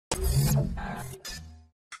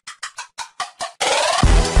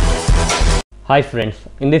Hi friends,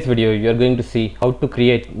 in this video you are going to see how to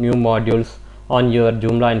create new modules on your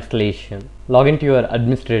Joomla installation. Log into your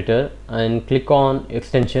administrator and click on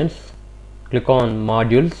extensions, click on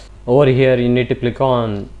modules. Over here you need to click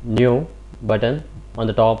on new button on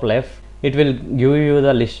the top left. It will give you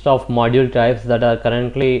the list of module types that are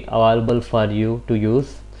currently available for you to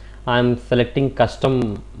use. I am selecting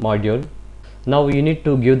custom module. Now you need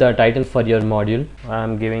to give the title for your module. I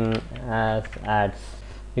am giving as ads.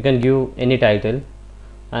 You can give any title,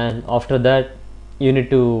 and after that you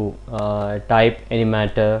need to type any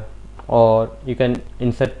matter, or you can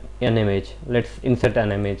insert an image. Let's insert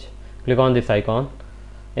an image. Click on this icon,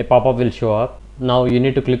 a pop-up will show up. Now you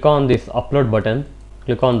need to click on this upload button,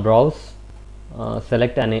 click on browse,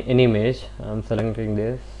 select any image. I'm selecting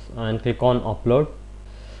this and click on upload.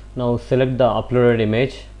 Now select the uploaded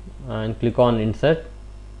image and click on insert.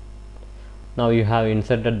 Now you have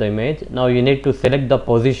inserted the image. Now you need to select the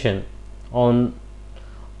position on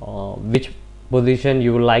which position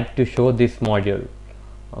you would like to show this module.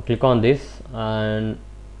 Click on this and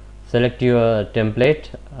select your template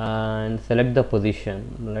and select the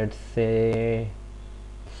position. Let's say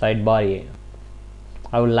sidebar A.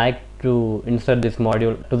 I would like to insert this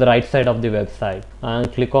module to the right side of the website,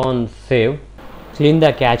 and click on save. Clean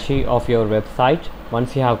the cache of your website.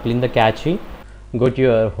 Once you have cleaned the cache, go to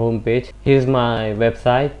your home page. Here's my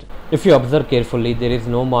website. If you observe carefully, there is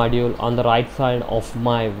no module on the right side of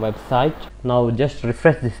my website. Now just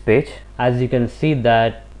refresh this page. As you can see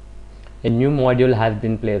that a new module has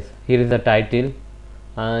been placed. Here is the title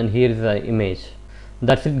and here is the image.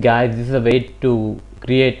 That's it guys. This is a way to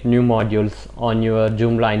create new modules on your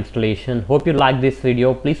Joomla installation. Hope you like this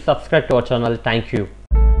video. Please subscribe to our channel. Thank you.